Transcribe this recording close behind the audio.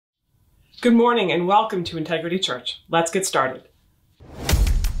Good morning and welcome to Integrity Church. Let's get started.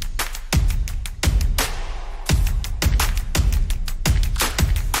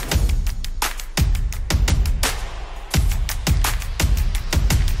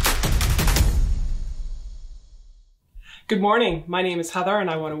 Good morning. My name is Heather and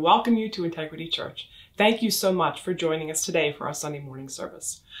I want to welcome you to Integrity Church. Thank you so much for joining us today for our Sunday morning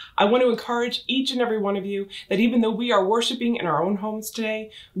service. I want to encourage each and every one of you that even though we are worshiping in our own homes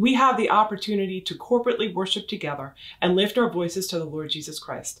today, we have the opportunity to corporately worship together and lift our voices to the Lord Jesus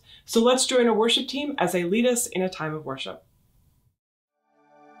Christ. So let's join our worship team as they lead us in a time of worship.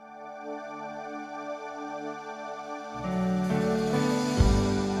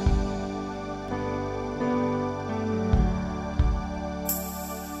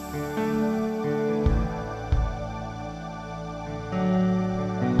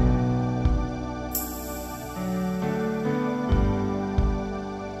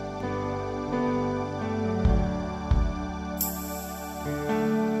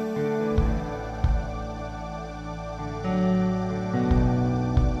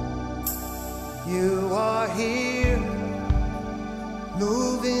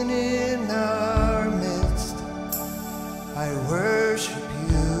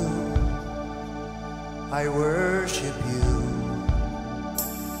 I worship you.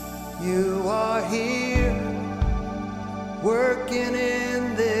 You are here, working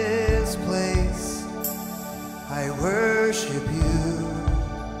in this place. I worship you.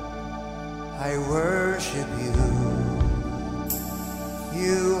 I worship you.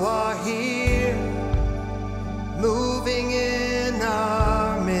 You are here, moving in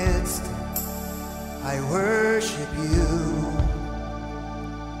our midst. I worship you.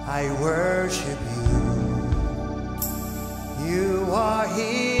 I worship you. You are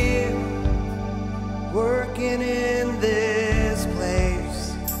here, working in this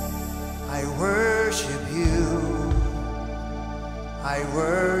place. I worship you. I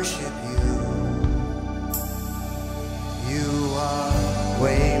worship you. You are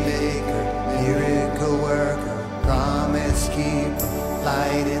waymaker, miracle worker, promise keeper,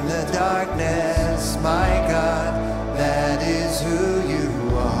 light in the darkness. My God, that is who you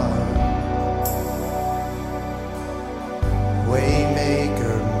are.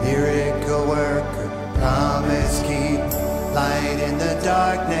 Waymaker, miracle worker, promise keeper, light in the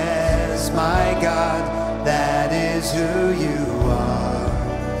darkness. My God, that is who you are.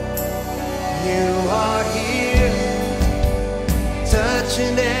 You are here,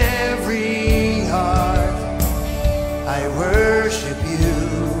 touching every heart. I worship you.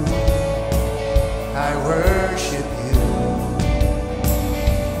 I worship you.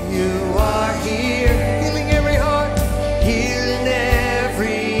 You are here, healing every heart, healing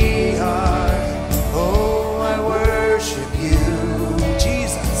every heart. Oh, I worship you,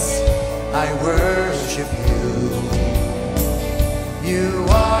 Jesus. I worship you. You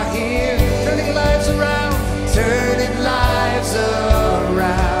are here, turning lives around, turning lives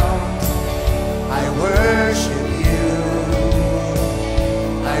around. I worship you.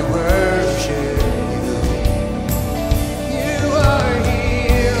 I worship you. You are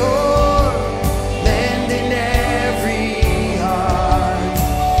here, oh, mending every heart.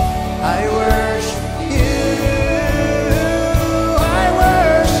 I worship you. I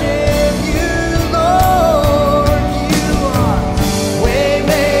worship you, Lord. You are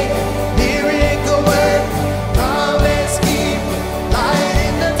waymaker, miracle worker, promise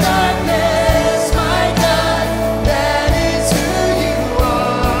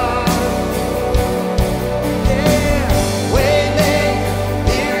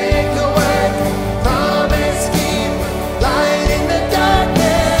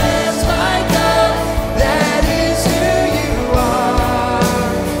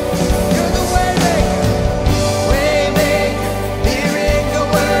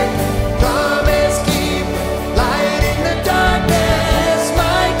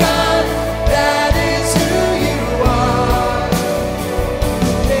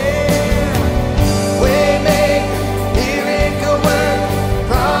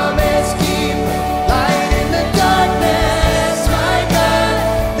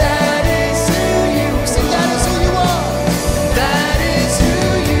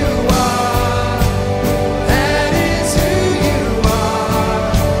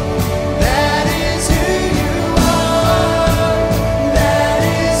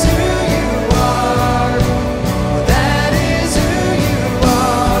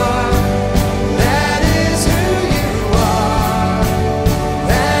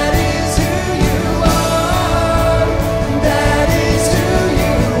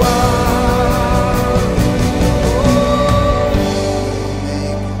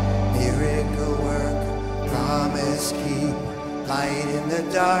light in the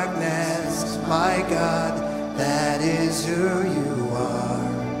darkness. My God, that is who you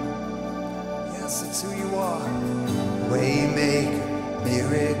are. Yes, it's who you are. Waymaker,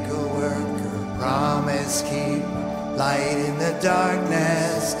 miracle worker, promise keep, light in the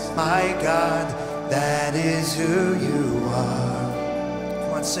darkness. My God, that is who you are.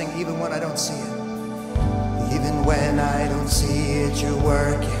 Come on, sing, even when I don't see it. Even when I don't see it, you're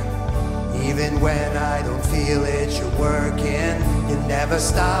working. Even when I don't feel it, you're working. You never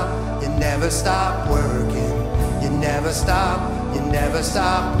stop, you never stop working. You never stop, you never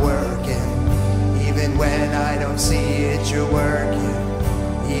stop working. Even when I don't see it, you're working.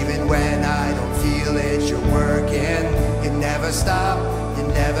 Even when I don't feel it, you're working. You never stop, you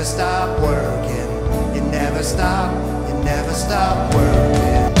never stop working. You never stop, you never stop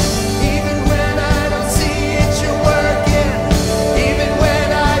working. Even when I don't see it, you're working. Even when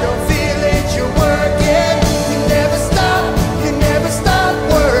I don't feel it, you're working. You never stop, you never stop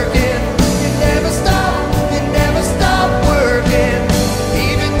working. You never stop, you never stop working.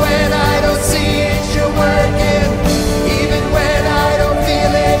 Even when I don't see it, you're working. Even when I don't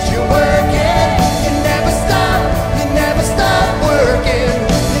feel it, you're working. You never stop, you never stop working.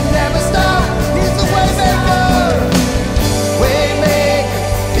 You never stop. He's the way maker. Waymaker,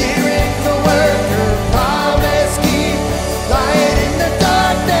 miracle worker, promise keep, light in the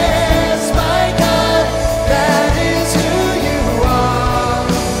darkness. My God, that is who you are.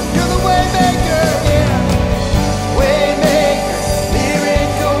 You're the waymaker, yeah. Waymaker,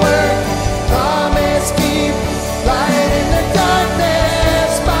 miracle worker, promise keep, light in the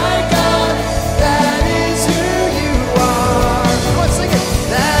darkness. My God, that is who you are. Come on, sing it.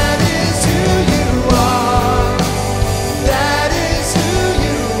 That is who you are. That is who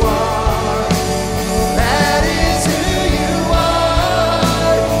you are. That is who you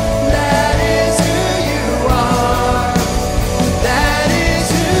are. That is who you are. That is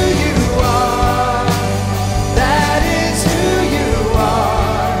who you are. That is who you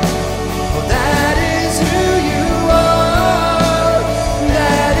are. Oh, that is who you are.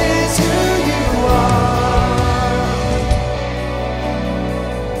 That is who you are.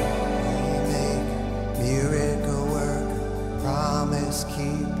 Waymaker, miracle worker, promise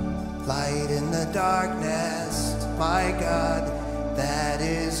keep, light in the darkness. My God, that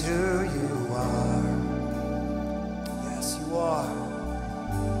is who you are. Yes, you are.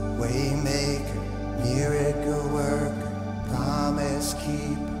 Waymaker, miracle worker, promise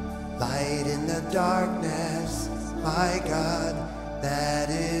keep, light in the darkness. My God, that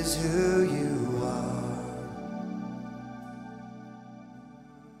is who you are.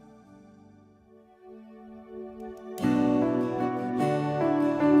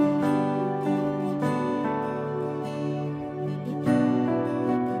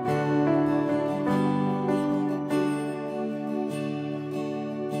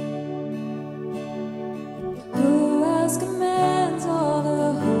 Who else commands all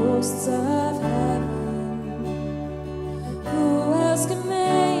the hosts of heaven? Who else can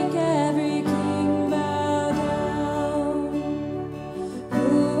make every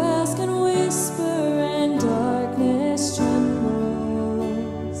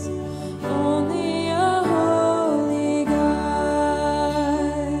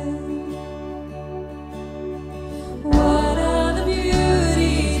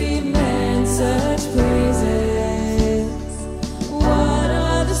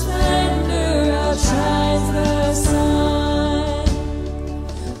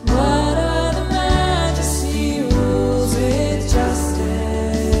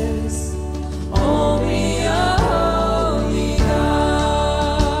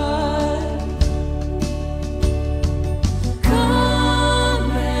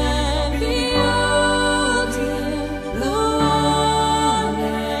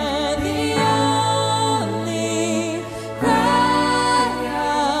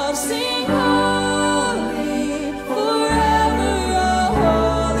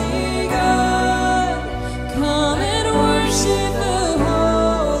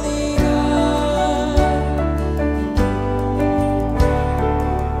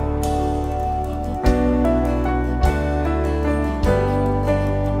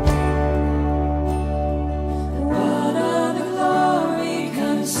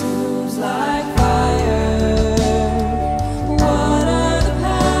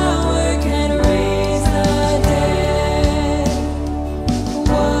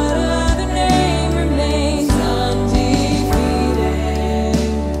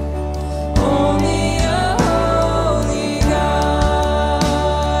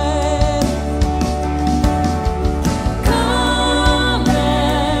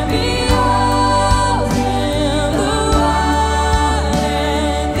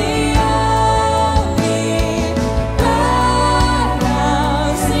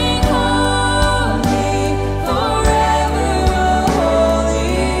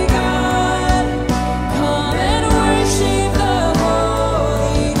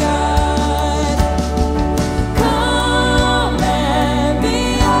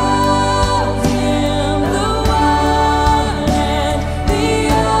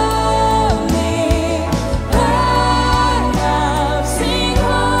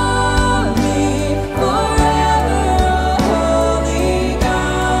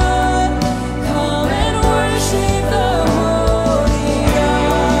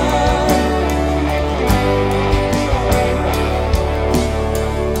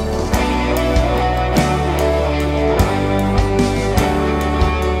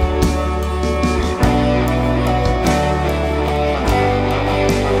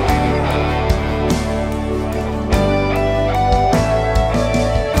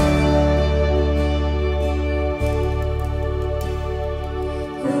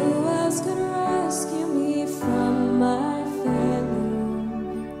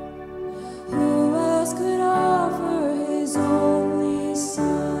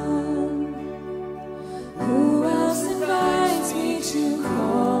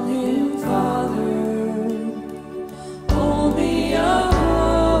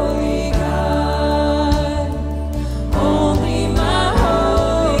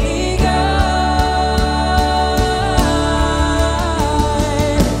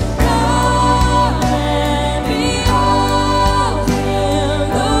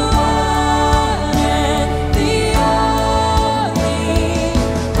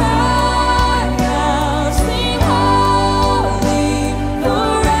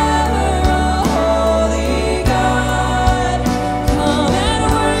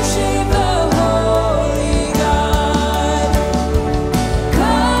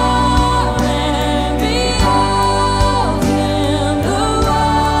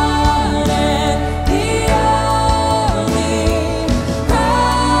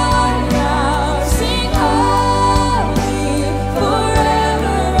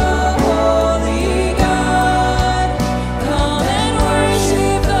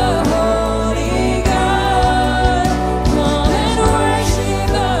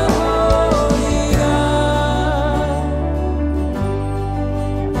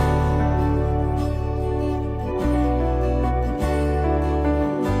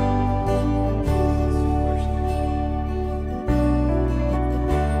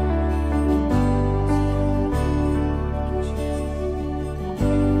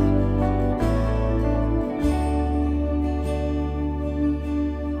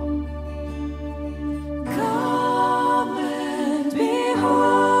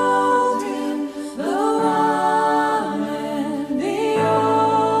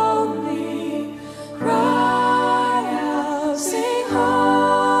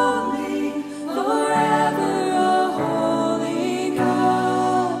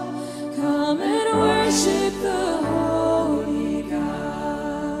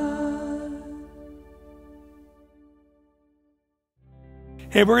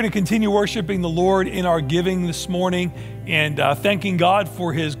Hey, we're going to continue worshiping the Lord in our giving this morning and thanking God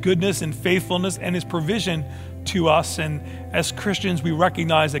for His goodness and faithfulness and His provision to us. And as Christians, we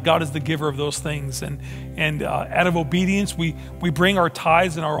recognize that God is the giver of those things. And out of obedience, we bring our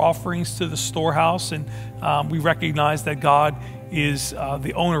tithes and our offerings to the storehouse, and we recognize that God is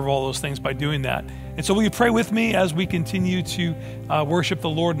the owner of all those things by doing that. And so will you pray with me as we continue to worship the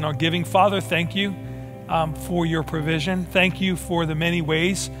Lord in our giving? Father, thank you for your provision. Thank you for the many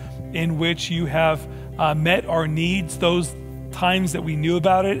ways in which you have met our needs, those times that we knew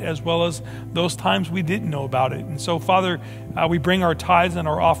about it, as well as those times we didn't know about it. And so, Father, we bring our tithes and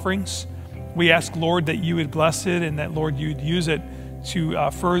our offerings. We ask, Lord, that you would bless it and that, Lord, you'd use it to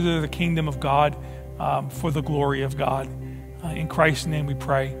further the kingdom of God for the glory of God. In Christ's name we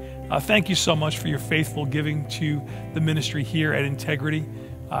pray. Thank you so much for your faithful giving to the ministry here at Integrity.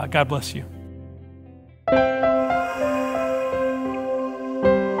 God bless you.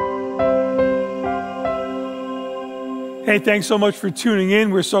 Hey, thanks so much for tuning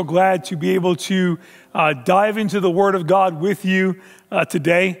in. We're so glad to be able to dive into the Word of God with you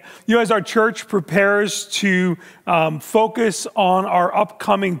today. You know, as our church prepares to focus on our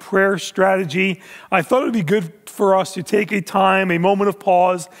upcoming prayer strategy, I thought it would be good for us to take a time, a moment of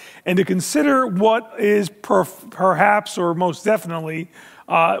pause, and to consider what is perhaps or most definitely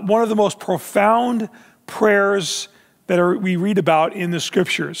one of the most profound prayers that we read about in the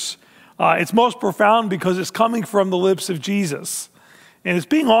Scriptures. It's most profound because it's coming from the lips of Jesus. And it's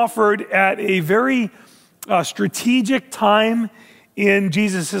being offered at a very strategic time in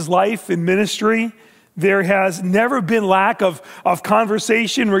Jesus' life and ministry. There has never been lack of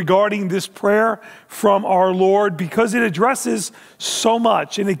conversation regarding this prayer from our Lord because it addresses so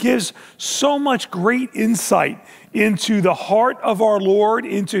much and it gives so much great insight into the heart of our Lord,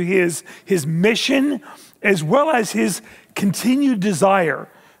 into his mission, as well as his continued desire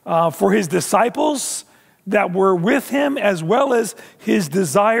for his disciples that were with him, as well as his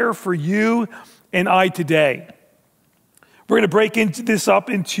desire for you and I today. We're going to break this up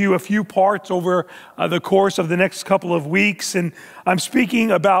into a few parts over the course of the next couple of weeks, and I'm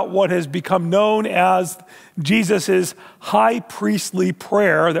speaking about what has become known as Jesus' high priestly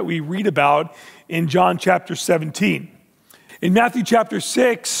prayer that we read about in John chapter 17. In Matthew chapter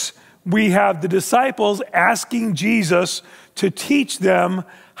 6, we have the disciples asking Jesus to teach them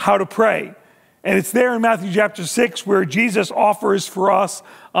how to pray. And it's there in Matthew chapter 6 where Jesus offers for us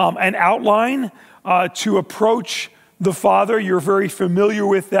an outline to approach the Father. You're very familiar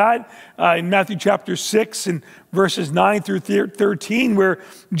with that in Matthew chapter 6 and verses 9 through 13, where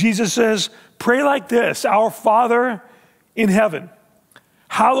Jesus says, "Pray like this, our Father in heaven,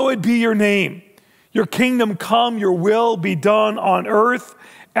 hallowed be your name. Your kingdom come, your will be done on earth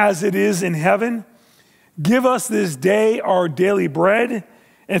as it is in heaven. Give us this day our daily bread,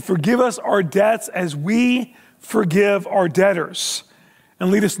 and forgive us our debts as we forgive our debtors.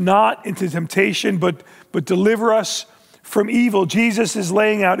 And lead us not into temptation, but deliver us from evil." Jesus is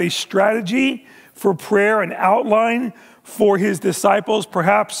laying out a strategy for prayer, an outline for his disciples.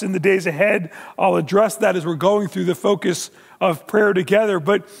 Perhaps in the days ahead, I'll address that as we're going through the focus of prayer together.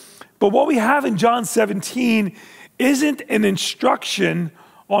 But what we have in John 17 isn't an instruction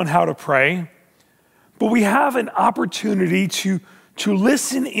on how to pray, but we have an opportunity to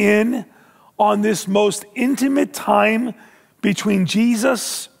listen in on this most intimate time between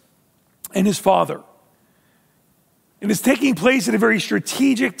Jesus and his Father. And it's taking place at a very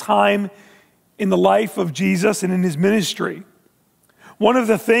strategic time in the life of Jesus and in his ministry. One of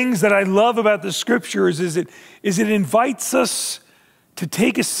the things that I love about the Scriptures is it invites us to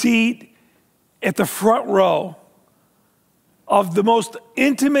take a seat at the front row of the most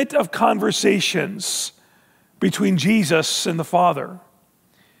intimate of conversations between Jesus and the Father.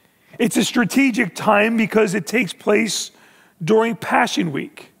 It's a strategic time because it takes place during Passion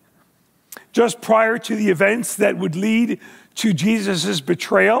Week, just prior to the events that would lead to Jesus'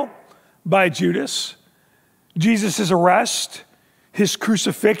 betrayal by Judas, Jesus' arrest, his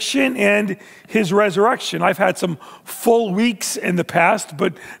crucifixion, and his resurrection. I've had some full weeks in the past,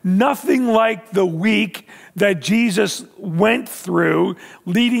 but nothing like the week that Jesus went through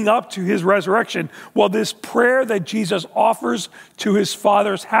leading up to his resurrection. Well, this prayer that Jesus offers to his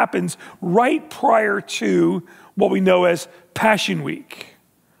Father happens right prior to what we know as Passion Week.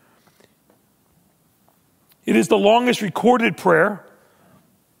 It is the longest recorded prayer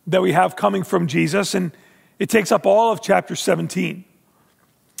that we have coming from Jesus, and it takes up all of chapter 17.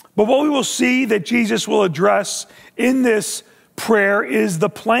 But what we will see that Jesus will address in this prayer is the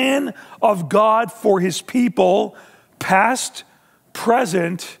plan of God for his people, past,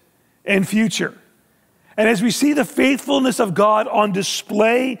 present, and future. And as we see the faithfulness of God on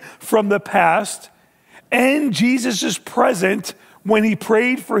display from the past, and Jesus is present when he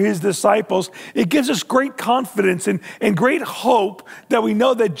prayed for his disciples, it gives us great confidence and great hope that we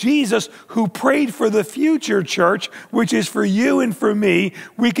know that Jesus, who prayed for the future church, which is for you and for me,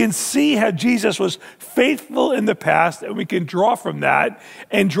 we can see how Jesus was faithful in the past, and we can draw from that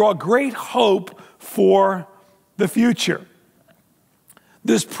and draw great hope for the future.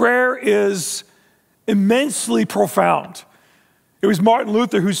 This prayer is immensely profound. It was Martin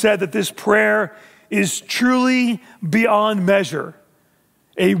Luther who said that this prayer is truly beyond measure,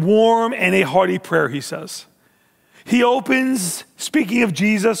 a warm and a hearty prayer, he says. He opens, speaking of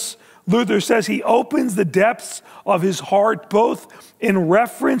Jesus, Luther says he opens the depths of his heart, both in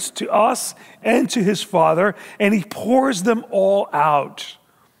reference to us and to his Father, and he pours them all out.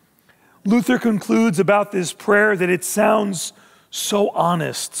 Luther concludes about this prayer that it sounds so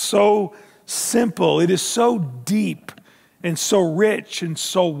honest, so simple. It is so deep and so rich and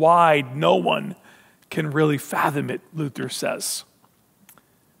so wide, no one can really fathom it, Luther says.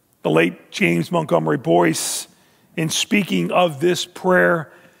 The late James Montgomery Boyce, in speaking of this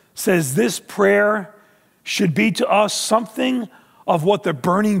prayer, says this prayer should be to us something of what the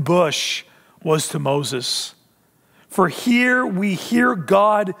burning bush was to Moses. For here we hear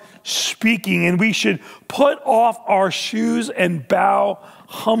God speaking, and we should put off our shoes and bow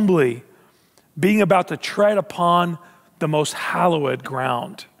humbly, being about to tread upon the most hallowed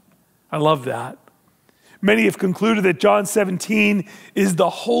ground. I love that. Many have concluded that John 17 is the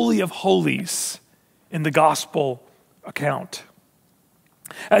Holy of Holies in the gospel account.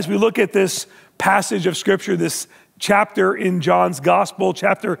 As we look at this passage of Scripture, this chapter in John's gospel,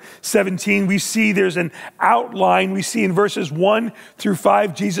 chapter 17, we see there's an outline. We see in verses 1 through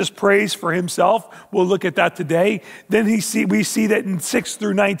 5, Jesus prays for himself. We'll look at that today. Then we see that in 6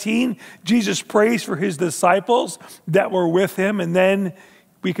 through 19, Jesus prays for his disciples that were with him. And then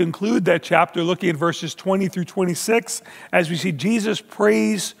we conclude that chapter looking at verses 20 through 26 as we see Jesus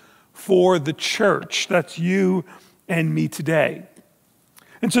prays for the church. That's you and me today.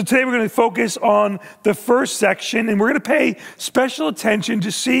 And so today we're going to focus on the first section, and we're going to pay special attention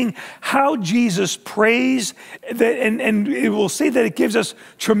to seeing how Jesus prays, and it will say that it gives us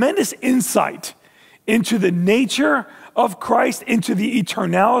tremendous insight into the nature of Christ, into the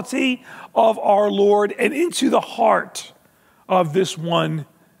eternality of our Lord, and into the heart of this one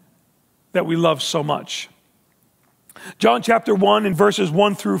that we love so much. John chapter 1 and verses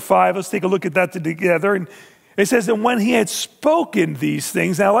 1 through 5, let's take a look at that together. And it says that when he had spoken these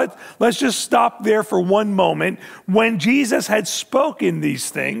things, now let's just stop there for one moment. When Jesus had spoken these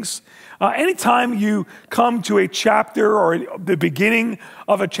things, anytime you come to a chapter or the beginning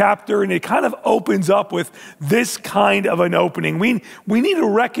of a chapter and it kind of opens up with this kind of an opening, we need to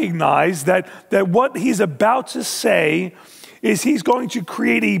recognize that what he's about to say is he's going to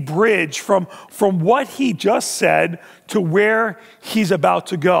create a bridge from what he just said to where he's about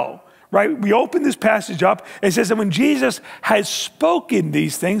to go. Right? We open this passage up. It says that when Jesus has spoken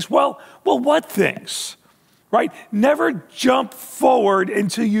these things, well, what things? Right? Never jump forward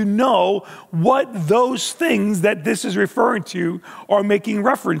until you know what those things that this is referring to are making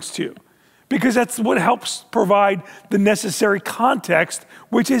reference to. Because that's what helps provide the necessary context,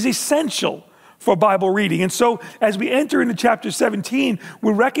 which is essential for Bible reading. And so as we enter into chapter 17,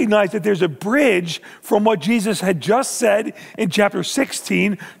 we recognize that there's a bridge from what Jesus had just said in chapter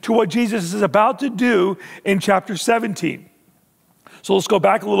 16 to what Jesus is about to do in chapter 17. So let's go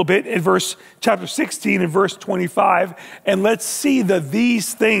back a little bit in chapter 16 and verse 25, and let's see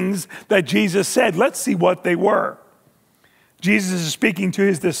these things that Jesus said. Let's see what they were. Jesus is speaking to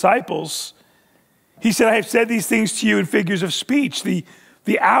his disciples. He said, I have said these things to you in figures of speech.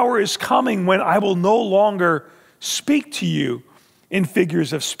 The hour is coming when I will no longer speak to you in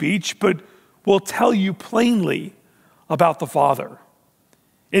figures of speech, but will tell you plainly about the Father.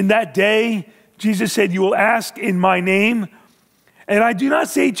 In that day, Jesus said, you will ask in my name, and I do not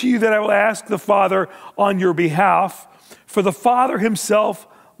say to you that I will ask the Father on your behalf, for the Father himself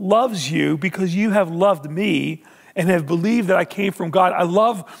loves you because you have loved me and have believed that I came from God. I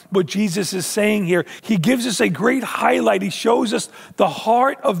love what Jesus is saying here. He gives us a great highlight. He shows us the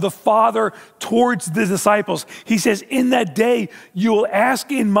heart of the Father towards the disciples. He says, in that day, you will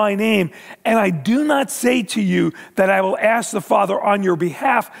ask in my name, and I do not say to you that I will ask the Father on your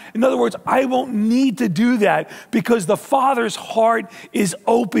behalf. In other words, I won't need to do that because the Father's heart is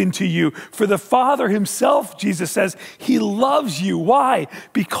open to you. For the Father himself, Jesus says, he loves you. Why?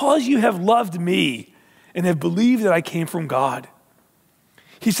 Because you have loved me and have believed that I came from God.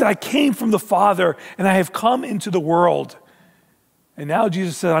 He said, I came from the Father and I have come into the world. And now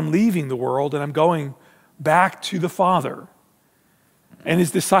Jesus said, I'm leaving the world and I'm going back to the Father. And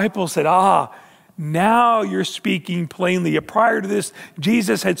his disciples said, now you're speaking plainly. Prior to this,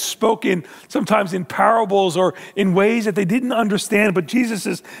 Jesus had spoken sometimes in parables or in ways that they didn't understand, but Jesus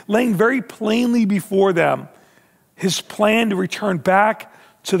is laying very plainly before them his plan to return back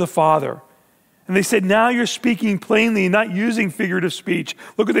to the Father. And they said, now you're speaking plainly and not using figurative speech.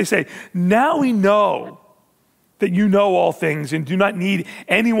 Look what they say. Now we know that you know all things and do not need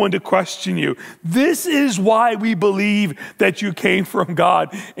anyone to question you. This is why we believe that you came from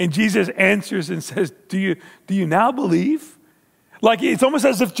God. And Jesus answers and says, do you now believe? Like, it's almost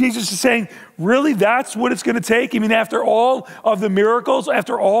as if Jesus is saying, really, that's what it's going to take? I mean, after all of the miracles,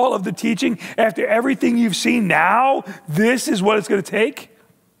 after all of the teaching, after everything you've seen now, this is what it's going to take?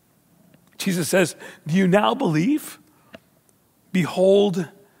 Jesus says, do you now believe? Behold,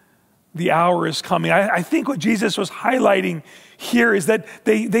 the hour is coming. I think what Jesus was highlighting here is that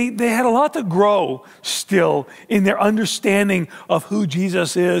they had a lot to grow still in their understanding of who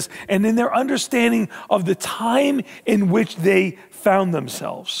Jesus is and in their understanding of the time in which they found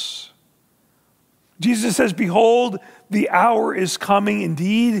themselves. Jesus says, behold, the hour is coming.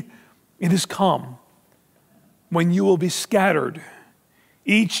 Indeed, it has come when you will be scattered,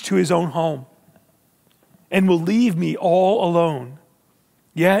 each to his own home, and will leave me all alone.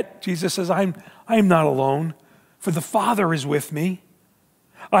 Yet, Jesus says, I am not alone, for the Father is with me.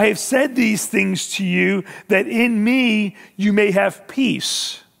 I have said these things to you, that in me you may have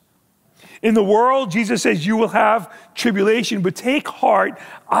peace. In the world, Jesus says, you will have tribulation, but take heart,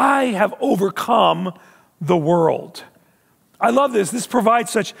 I have overcome the world. I love this. This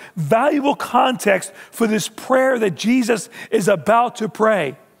provides such valuable context for this prayer that Jesus is about to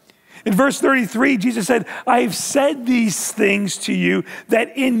pray. In verse 33, Jesus said, I have said these things to you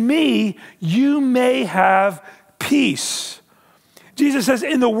that in me you may have peace. Jesus says,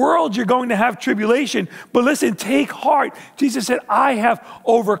 in the world you're going to have tribulation, but listen, take heart. Jesus said, I have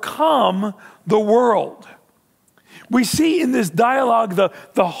overcome the world. We see in this dialogue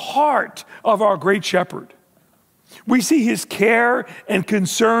the heart of our great shepherd. We see his care and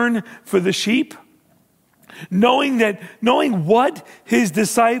concern for the sheep. Knowing what his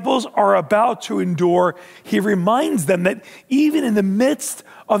disciples are about to endure, he reminds them that even in the midst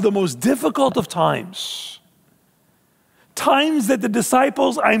of the most difficult of times that the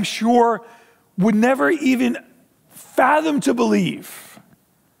disciples, I'm sure, would never even fathom to believe,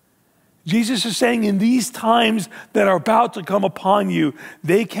 Jesus is saying in these times that are about to come upon you,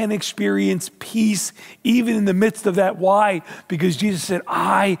 they can experience peace even in the midst of that. Why? Because Jesus said,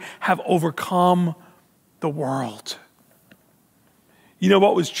 I have overcome the world. You know,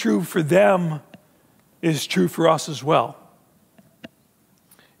 what was true for them is true for us as well.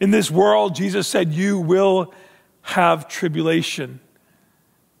 In this world, Jesus said, you will have tribulation.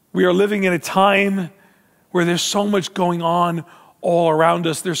 We are living in a time where there's so much going on all around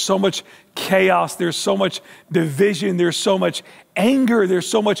us. There's so much chaos. There's so much division. There's so much anger. There's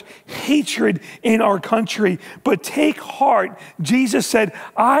so much hatred in our country. But take heart. Jesus said,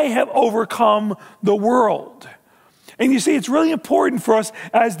 I have overcome the world. And you see, it's really important for us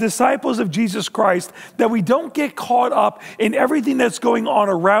as disciples of Jesus Christ that we don't get caught up in everything that's going on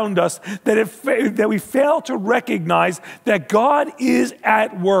around us, that we fail to recognize that God is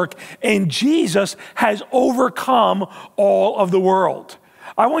at work and Jesus has overcome all of the world.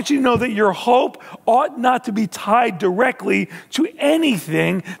 I want you to know that your hope ought not to be tied directly to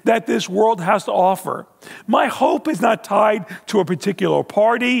anything that this world has to offer. My hope is not tied to a particular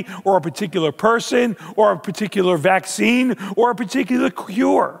party or a particular person or a particular vaccine or a particular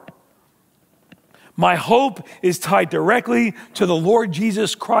cure. My hope is tied directly to the Lord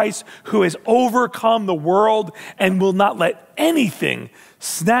Jesus Christ, who has overcome the world and will not let anything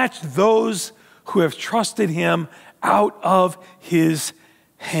snatch those who have trusted him out of his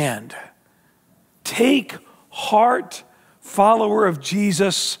hand. Take heart, follower of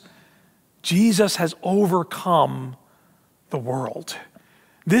Jesus. Jesus has overcome the world.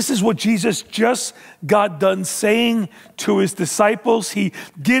 This is what Jesus just got done saying to his disciples. He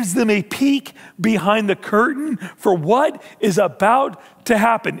gives them a peek behind the curtain for what is about to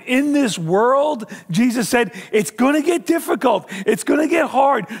happen. In this world, Jesus said, it's going to get difficult. It's going to get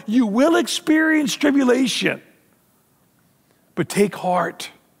hard. You will experience tribulation. But take heart.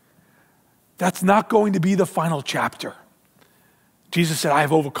 That's not going to be the final chapter. Jesus said, I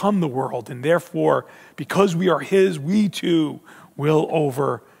have overcome the world, and therefore, because we are his, we too will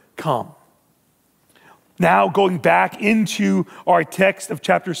overcome. Now going back into our text of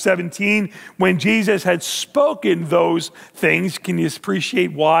chapter 17, when Jesus had spoken those things, can you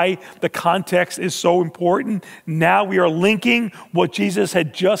appreciate why the context is so important? Now we are linking what Jesus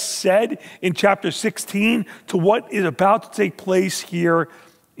had just said in chapter 16 to what is about to take place here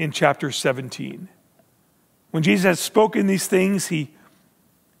in chapter 17. When Jesus had spoken these things, he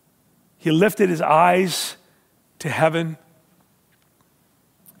lifted his eyes to heaven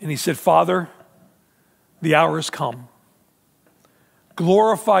and he said, Father, the hour has come.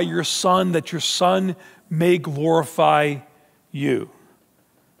 Glorify your Son, that your Son may glorify you.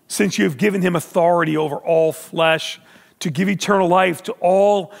 Since you have given him authority over all flesh, to give eternal life to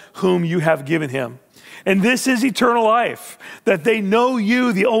all whom you have given him. And this is eternal life, that they know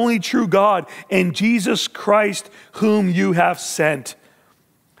you, the only true God, and Jesus Christ, whom you have sent.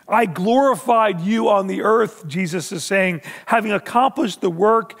 I glorified you on the earth, Jesus is saying, having accomplished the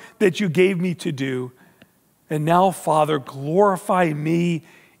work that you gave me to do. And now, Father, glorify me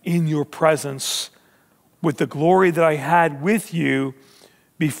in your presence with the glory that I had with you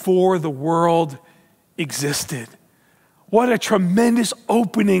before the world existed. What a tremendous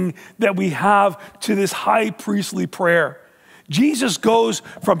opening that we have to this high priestly prayer. Jesus goes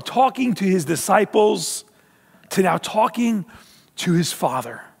from talking to his disciples to now talking to his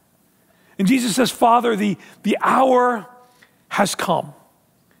Father. And Jesus says, Father, the hour has come.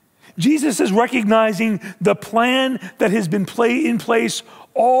 Jesus is recognizing the plan that has been in place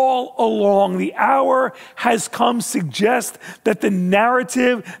all along. The hour has come, suggests that the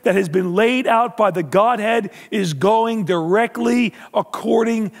narrative that has been laid out by the Godhead is going directly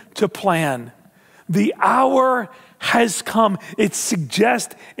according to plan. The hour has come. It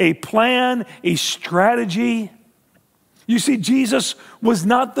suggests a plan, a strategy. You see, Jesus was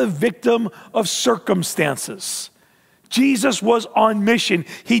not the victim of circumstances. Jesus was on mission.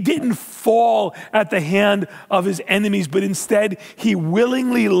 He didn't fall at the hand of his enemies, but instead he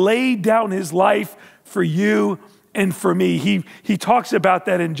willingly laid down his life for you and for me. He talks about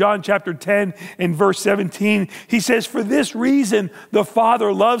that in John chapter 10 and verse 17. He says, for this reason the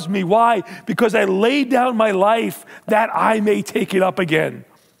Father loves me. Why? Because I laid down my life that I may take it up again.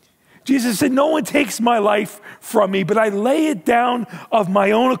 Jesus said, no one takes my life from me, but I lay it down of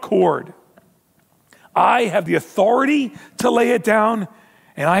my own accord. I have the authority to lay it down,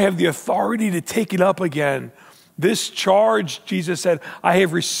 and I have the authority to take it up again. This charge, Jesus said, I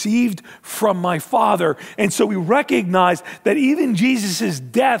have received from my Father. And so we recognize that even Jesus'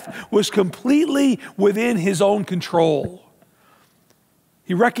 death was completely within his own control.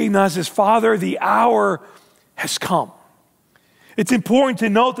 He recognizes, Father, the hour has come. It's important to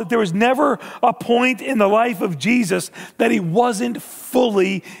note that there was never a point in the life of Jesus that he wasn't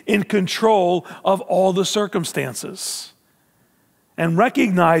fully in control of all the circumstances. And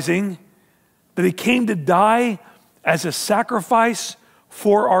recognizing that he came to die as a sacrifice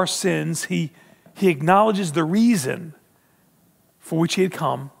for our sins, he acknowledges the reason for which he had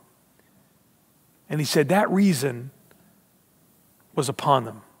come. And he said that reason was upon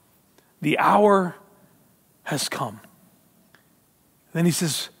them. The hour has come. Then he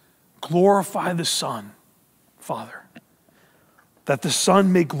says, glorify the Son, Father, that the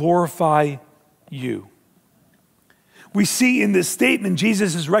Son may glorify you. We see in this statement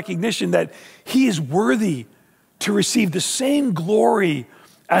Jesus' recognition that he is worthy to receive the same glory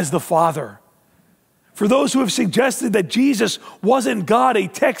as the Father. For those who have suggested that Jesus wasn't God, a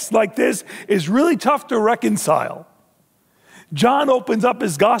text like this is really tough to reconcile. John opens up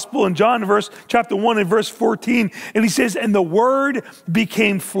his gospel in chapter 1 and verse 14, and he says, and the Word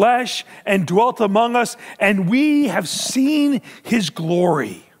became flesh and dwelt among us, and we have seen his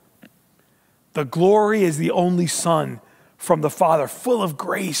glory. The glory is the only Son from the Father, full of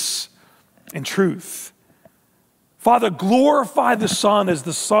grace and truth. Father, glorify the Son as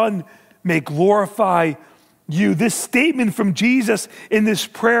the Son may glorify you. This statement from Jesus in this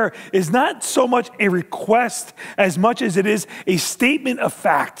prayer is not so much a request as much as it is a statement of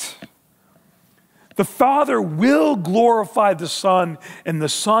fact. The Father will glorify the Son, and the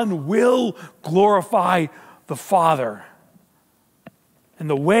Son will glorify the Father. And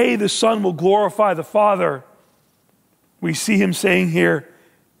the way the Son will glorify the Father, we see him saying here,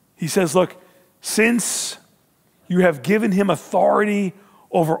 he says, look, since you have given him authority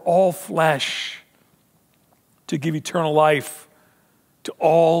over all flesh, to give eternal life to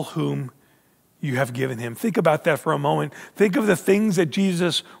all whom you have given him. Think about that for a moment. Think of the things that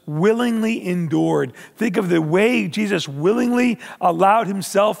Jesus willingly endured. Think of the way Jesus willingly allowed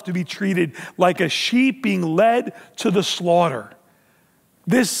himself to be treated like a sheep being led to the slaughter.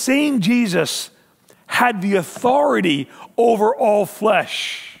 This same Jesus had the authority over all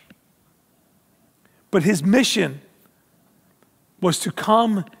flesh. But his mission was to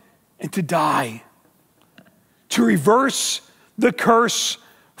come and to die, to reverse the curse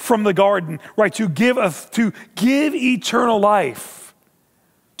from the garden, right? To give eternal life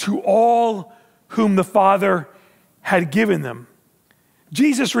to all whom the Father had given them.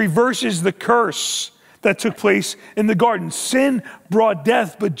 Jesus reverses the curse that took place in the garden. Sin brought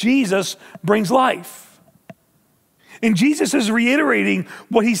death, but Jesus brings life. And Jesus is reiterating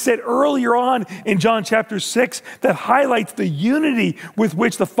what he said earlier on in John chapter 6 that highlights the unity with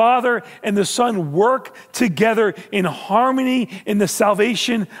which the Father and the Son work together in harmony in the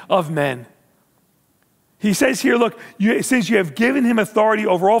salvation of men. He says here, look, since you have given him authority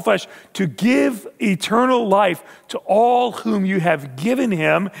over all flesh to give eternal life to all whom you have given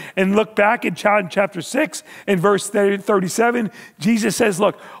him. And look back at John chapter 6 and verse 37. Jesus says,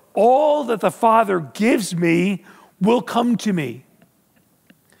 look, all that the Father gives me will come to me.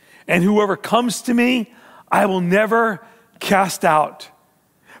 And whoever comes to me, I will never cast out.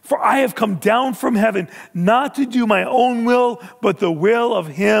 For I have come down from heaven not to do my own will, but the will of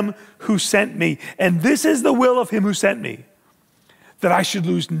him who sent me. And this is the will of him who sent me, that I should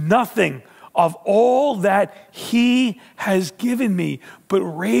lose nothing of all that he has given me, but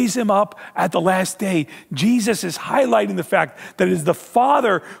raise him up at the last day. Jesus is highlighting the fact that it is the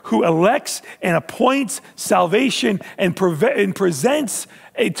Father who elects and appoints salvation and presents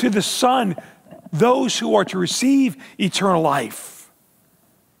to the Son those who are to receive eternal life.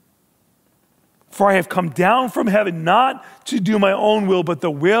 For I have come down from heaven not to do my own will, but the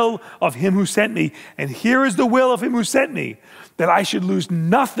will of him who sent me. And here is the will of him who sent me, that I should lose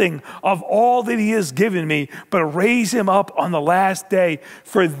nothing of all that he has given me, but raise him up on the last day.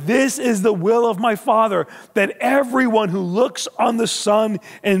 For this is the will of my Father, that everyone who looks on the Son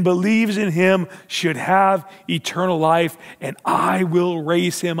and believes in him should have eternal life, and I will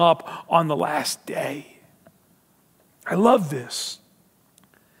raise him up on the last day. I love this.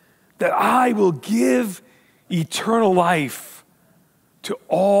 That I will give eternal life to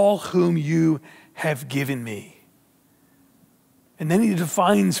all whom you have given me. And then he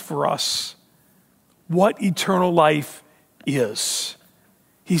defines for us what eternal life is.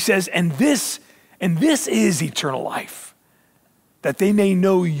 He says, and this is eternal life, that they may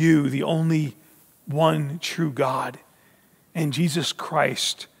know you, the only one true God, and Jesus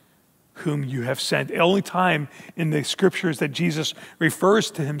Christ, whom you have sent. The only time in the scriptures that Jesus refers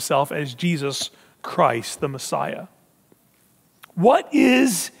to himself as Jesus Christ, the Messiah. What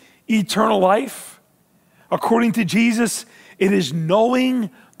is eternal life? According to Jesus, it is knowing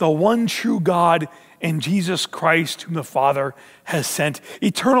the one true God and Jesus Christ, whom the Father has sent.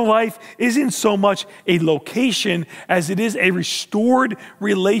 Eternal life isn't so much a location as it is a restored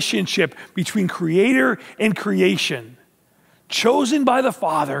relationship between Creator and creation, chosen by the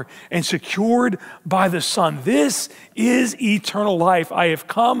Father and secured by the Son. This is eternal life. I have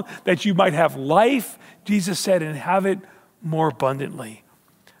come that you might have life, Jesus said, and have it more abundantly.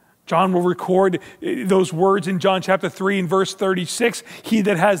 John will record those words in John chapter 3 and verse 36. He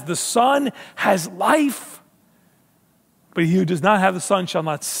that has the Son has life, but he who does not have the Son shall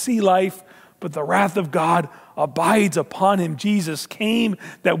not see life, but the wrath of God abides upon him. Jesus came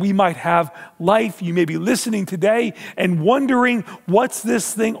that we might have life. You may be listening today and wondering, what's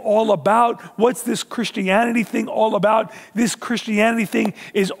this thing all about? What's this Christianity thing all about? This Christianity thing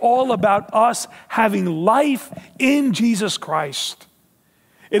is all about us having life in Jesus Christ.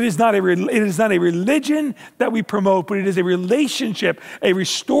 It is not a religion that we promote, but it is a relationship, a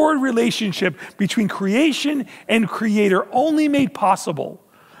restored relationship between creation and Creator, only made possible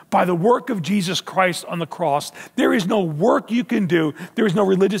by the work of Jesus Christ on the cross. There is no work you can do. There is no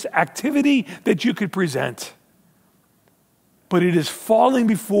religious activity that you could present. But it is falling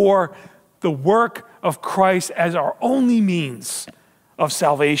before the work of Christ as our only means of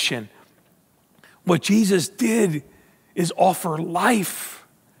salvation. What Jesus did is offer life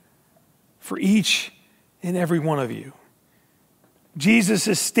for each and every one of you. Jesus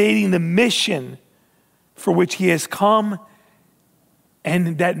is stating the mission for which he has come,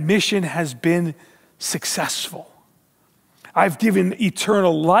 and that mission has been successful. I've given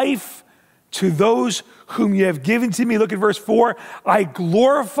eternal life to those whom you have given to me. Look at verse 4. I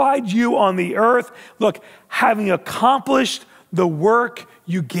glorified you on the earth. Look, having accomplished the work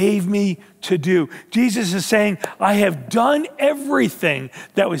you gave me to do. Jesus is saying, I have done everything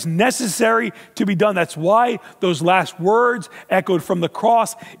that was necessary to be done. That's why those last words echoed from the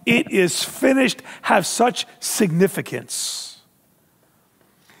cross, it is finished, have such significance.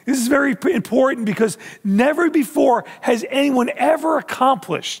 This is very important because never before has anyone ever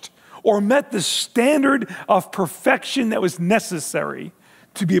accomplished or met the standard of perfection that was necessary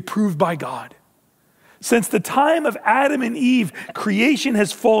to be approved by God. Since the time of Adam and Eve, creation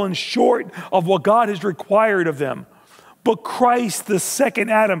has fallen short of what God has required of them. But Christ, the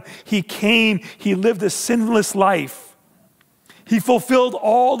second Adam, he came, he lived a sinless life. He fulfilled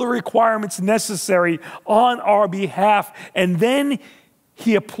all the requirements necessary on our behalf, and then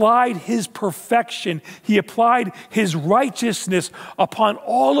he applied his perfection, he applied his righteousness upon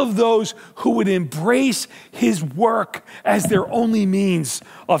all of those who would embrace his work as their only means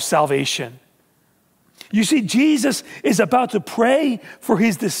of salvation. You see, Jesus is about to pray for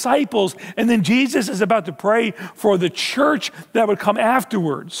his disciples, and then Jesus is about to pray for the church that would come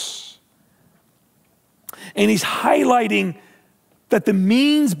afterwards. And he's highlighting that the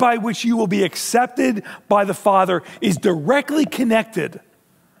means by which you will be accepted by the Father is directly connected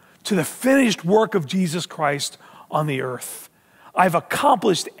to the finished work of Jesus Christ on the earth. I've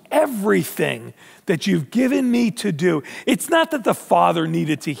accomplished everything that you've given me to do. It's not that the Father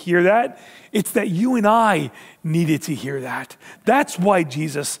needed to hear that. It's that you and I needed to hear that. That's why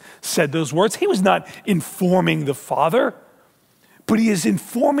Jesus said those words. He was not informing the Father, but he is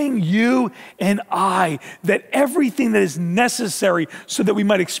informing you and I that everything that is necessary so that we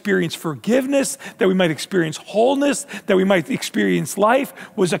might experience forgiveness, that we might experience wholeness, that we might experience life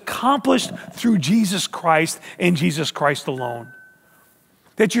was accomplished through Jesus Christ and Jesus Christ alone.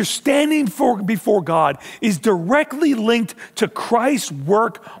 That you're standing before God is directly linked to Christ's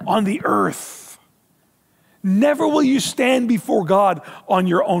work on the earth. Never will you stand before God on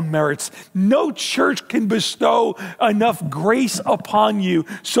your own merits. No church can bestow enough grace upon you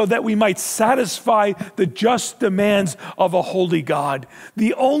so that we might satisfy the just demands of a holy God.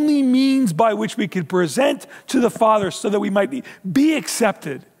 The only means by which we can present to the Father so that we might be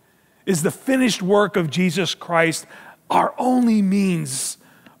accepted is the finished work of Jesus Christ, our only means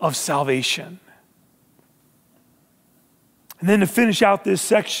of salvation. And then to finish out this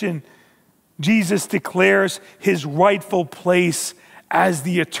section, Jesus declares his rightful place as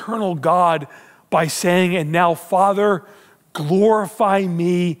the eternal God by saying, "And now, Father, glorify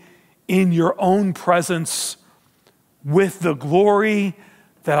me in your own presence with the glory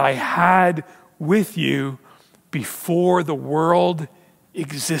that I had with you before the world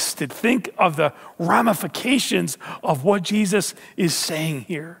existed." Think of the ramifications of what Jesus is saying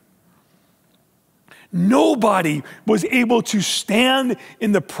here. Nobody was able to stand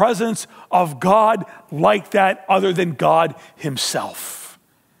in the presence of God like that other than God himself.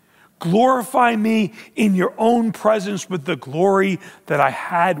 Glorify me in your own presence with the glory that I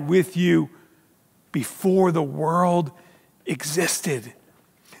had with you before the world existed.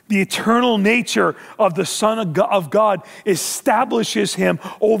 The eternal nature of the Son of God establishes him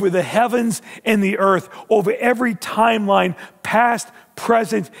over the heavens and the earth, over every timeline, past,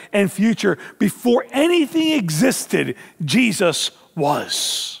 present, and future. Before anything existed, Jesus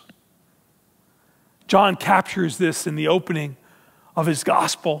was. John captures this in the opening of his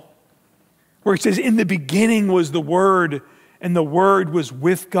gospel, where it says, "In the beginning was the Word, and the Word was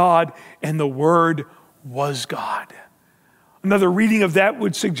with God, and the Word was God." Another reading of that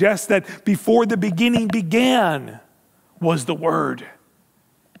would suggest that before the beginning began was the Word.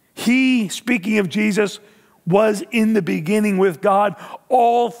 He, speaking of Jesus, was in the beginning with God.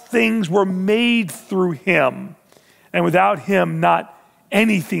 All things were made through him, and without him not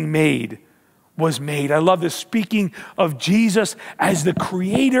anything made was made. I love this, speaking of Jesus as the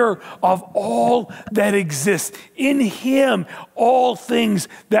creator of all that exists. In him, all things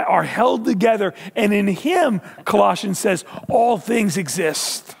that are held together, and in him, Colossians says, all things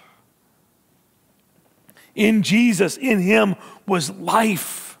exist. In Jesus, in him was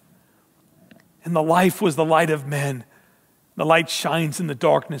life, and the life was the light of men. The light shines in the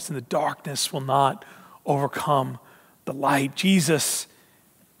darkness, and the darkness will not overcome the light. Jesus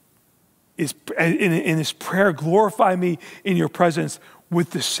is in his prayer, glorify me in your presence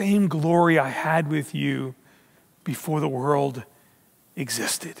with the same glory I had with you before the world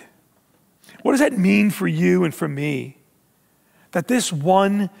existed. What does that mean for you and for me? That this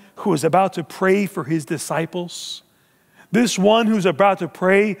one who is about to pray for his disciples, this one who's about to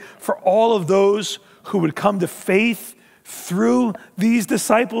pray for all of those who would come to faith through these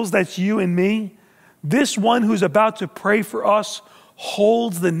disciples, that's you and me, this one who's about to pray for us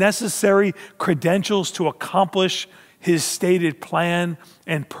holds the necessary credentials to accomplish his stated plan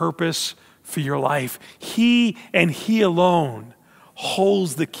and purpose for your life. He and he alone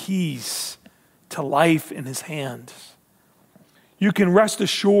holds the keys to life in his hands. You can rest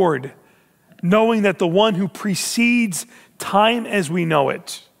assured knowing that the one who precedes time as we know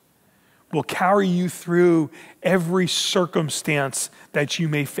it will carry you through every circumstance that you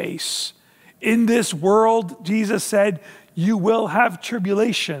may face. In this world, Jesus said, you will have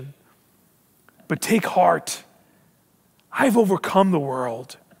tribulation, But take heart. I've overcome the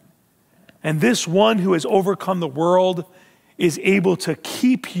world. And this one who has overcome the world is able to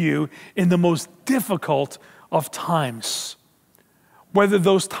keep you in the most difficult of times. Whether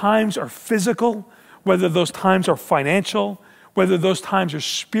those times are physical, whether those times are financial, whether those times are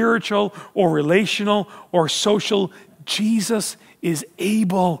spiritual or relational or social, Jesus is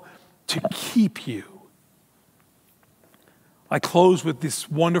able to keep you. I close with this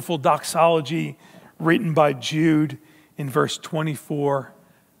wonderful doxology written by Jude in verse 24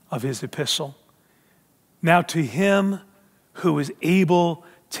 of his epistle. Now to him who is able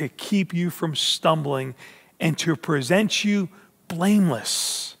to keep you from stumbling and to present you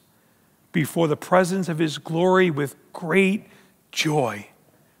blameless before the presence of his glory with great joy.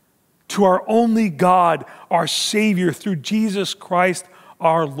 To our only God, our Savior, through Jesus Christ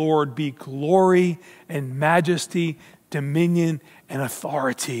our Lord, be glory and majesty, dominion and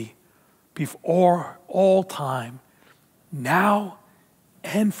authority before all time, now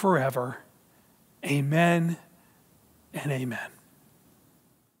and forever. Amen and amen.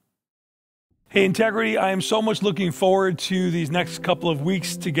 Hey, Integrity, I am so much looking forward to these next couple of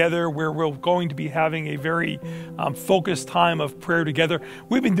weeks together where we're going to be having a very focused time of prayer together.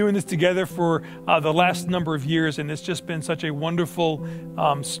 We've been doing this together for the last number of years, and it's just been such a wonderful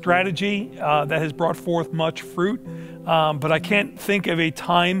strategy that has brought forth much fruit. But I can't think of a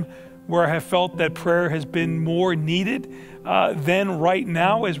time where I have felt that prayer has been more needed than right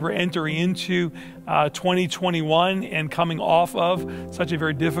now as we're entering into 2021 and coming off of such a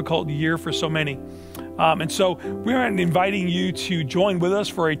very difficult year for so many. And so we are inviting you to join with us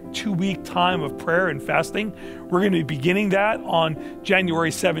for a 2-week time of prayer and fasting. We're going to be beginning that on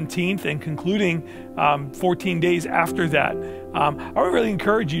January 17th and concluding 14 days after that. I would really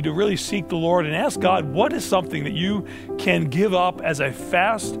encourage you to really seek the Lord and ask God, what is something that you can give up as a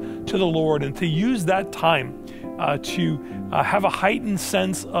fast to the Lord, and to use that time to have a heightened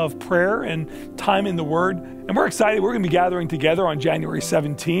sense of prayer and time in the Word. And we're excited. We're going to be gathering together on January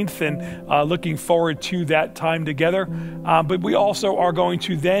 17th and looking forward to that time together. But we also are going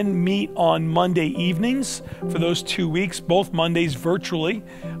to then meet on Monday evenings for those 2 weeks, both Mondays virtually.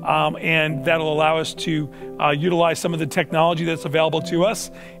 And that'll allow us to utilize some of the technology that's available to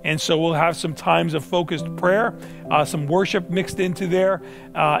us. And so we'll have some times of focused prayer, some worship mixed into there,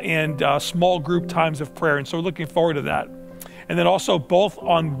 and small group times of prayer. And so we're looking forward to that. And then also both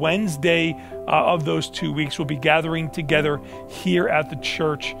on Wednesday of those 2 weeks, we'll be gathering together here at the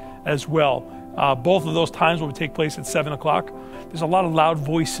church as well. Both of those times will take place at 7 o'clock. There's a lot of loud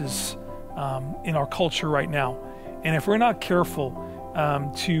voices in our culture right now. And if we're not careful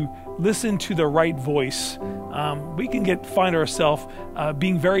to listen to the right voice, we can find ourselves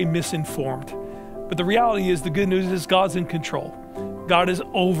being very misinformed. But the reality is, the good news is God's in control. God is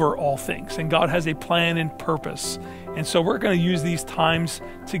over all things, and God has a plan and purpose. And so we're going to use these times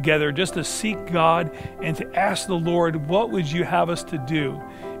together just to seek God and to ask the Lord, what would you have us to do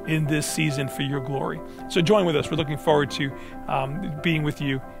in this season for your glory? So join with us. We're looking forward to being with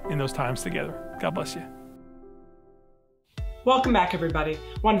you in those times together. God bless you. Welcome back, everybody.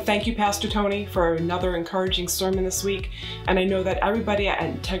 I want to thank you, Pastor Tony, for another encouraging sermon this week. And I know that everybody at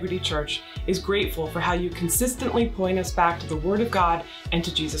Integrity Church is grateful for how you consistently point us back to the Word of God and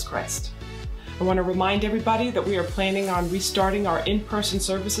to Jesus Christ. I want to remind everybody that we are planning on restarting our in-person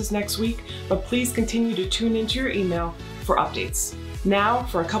services next week, but please continue to tune into your email for updates. Now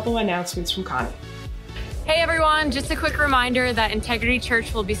for a couple announcements from Connie. Hey everyone, just a quick reminder that Integrity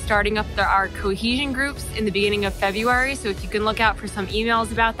Church will be starting up our cohesion groups in the beginning of February, so if you can look out for some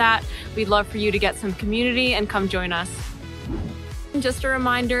emails about that, we'd love for you to get some community and come join us. Just a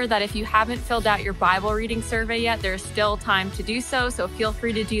reminder that if you haven't filled out your Bible reading survey yet, there's still time to do so, so feel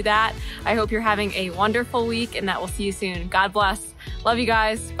free to do that. I hope you're having a wonderful week and that we'll see you soon. God bless. Love you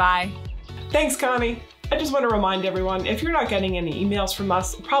guys. Bye. Thanks, Connie. I just want to remind everyone, if you're not getting any emails from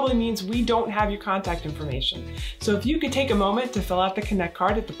us, it probably means we don't have your contact information. So if you could take a moment to fill out the Connect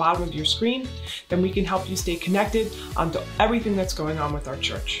card at the bottom of your screen, then we can help you stay connected onto everything that's going on with our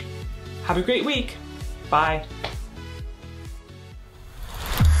church. Have a great week. Bye.